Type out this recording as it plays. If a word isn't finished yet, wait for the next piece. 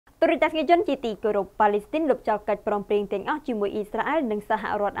ទូរទស្សនិកជនជាទីគោរពប៉ាឡេស្ទីនលុបចោលកិច្ចព្រមព្រៀងទាំងអស់ជាមួយអ៊ីស្រាអែលនិងសហ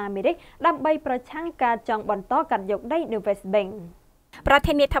រដ្ឋអាមេរិកដើម្បីប្រឆាំងការចង់បន្តកាត់យកដីនៅ West Bank ប្រ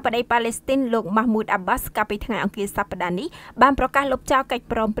ធានាធិបតីប៉ាឡេស្ទីនលោកម៉ាហ្មូតអាប់បាសកាលពីថ្ងៃអង្គារសប្តាហ៍នេះបានប្រកាសលុបចោលកិច្ច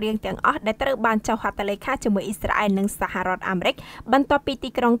ព្រមព្រៀងទាំងអស់ដែលត្រូវបានចុះហត្ថលេខាជាមួយអ៊ីស្រាអែលនិងសហរដ្ឋអាមេរិកបន្ទាប់ពីទី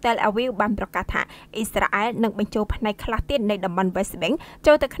ក្រុង Tel Aviv បានប្រកាសថាអ៊ីស្រាអែលនឹងបញ្ចូលផ្នែកខ្លះទៀតនៃតំបន់ West Bank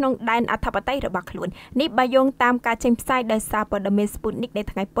ចូលទៅក្នុងដែនអធិបតេយ្យរបស់ខ្លួននេះបើយោងតាមការចេញផ្សាយដោយសារព័ត៌មាន Sputnik នៅ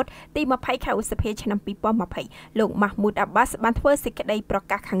ថ្ងៃពុធទី20 ខែឧសភាឆ្នាំ2020លោកម៉ាហ្មូតអាប់បាសបានធ្វើសេចក្តីប្រ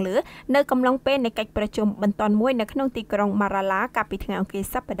កាសខាងលើនៅកំឡុងពេលនៃកិច្ចប្រជុំបន្ទាន់មួយនៅក្នុងទីក្រុង Marala កាលពីថ្ងៃអង្គារ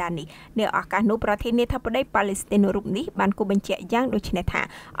សប្តាហ៍នៅឱកាសនោះប្រធានាធិបតីប៉ាឡេស្ទីនរូបនេះបានគូបញ្ជាក់យ៉ាងដូចនេះថា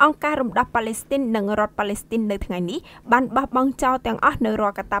អង្គការរំដោះប៉ាឡេស្ទីននិងរដ្ឋប៉ាឡេស្ទីននៅថ្ងៃនេះបានបោះបង់ចោលទាំងអស់នៅរា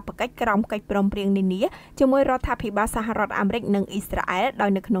ល់កាតព្វកិច្ចក្រោមកិច្ចព្រមព្រៀងនានាជាមួយរដ្ឋាភិបាលសហរដ្ឋអាមេរិកនិងអ៊ីស្រាអែលដោយ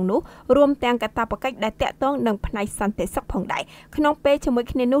នៅក្នុងនោះរួមទាំងកាតព្វកិច្ចដែលតាក់ទងនឹងផ្នែកសន្តិសុខផងដែរក្នុងពេលជាមួយ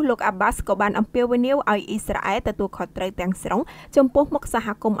គ្នានោះលោកអាប់បាសក៏បានអំពាវនាវឲ្យអ៊ីស្រាអែលទទួលខុសត្រូវទាំងស្រុងចំពោះមុខសហ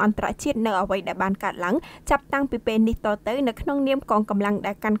គមន៍អន្តរជាតិនៅអ្វីដែលបានកើតឡើងចាប់តាំងពីពេលនេះតទៅនៅក្នុងនាមកងកម្លាំង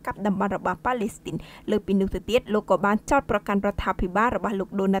ដែលកាន់កាប់តំបន់របស់ប៉ាឡេស្ទីនលើពីនោះទៅទៀតលោកក៏បានចោទប្រកាន់រដ្ឋាភិបាលរបស់លោក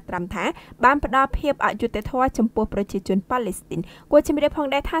ដូណាល់ត្រាំថាបានផ្ដល់ភាពអយុត្តិធម៌ចំពោះប្រជាជនប៉ាឡេស្ទីនគួរជំរាបផង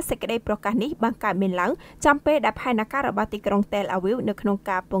ដែរថាសេចក្តីប្រកាសនេះបានកើតមានឡើងចំពេលដែលផែនការរបស់ទីក្រុង Tel Aviv នៅក្នុង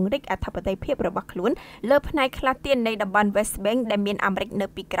ការពង្រីកអធិបតេយ្យភាពរបស់ខ្លួនលើផ្នែកខ្លះទៀតនៃតំបន់ West Bank ដែលមានអាមេរិកនៅ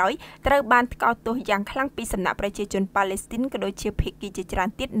ពីក្រោយត្រូវបានថ្កោលទោសយ៉ាងខ្លាំងពីសំណាក់ប្រជាជនប៉ាឡេស្ទីនក៏ដូចជាភាគីជាច្រើន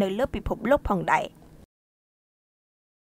ទៀតនៅលើពិភពលោកផងដែរ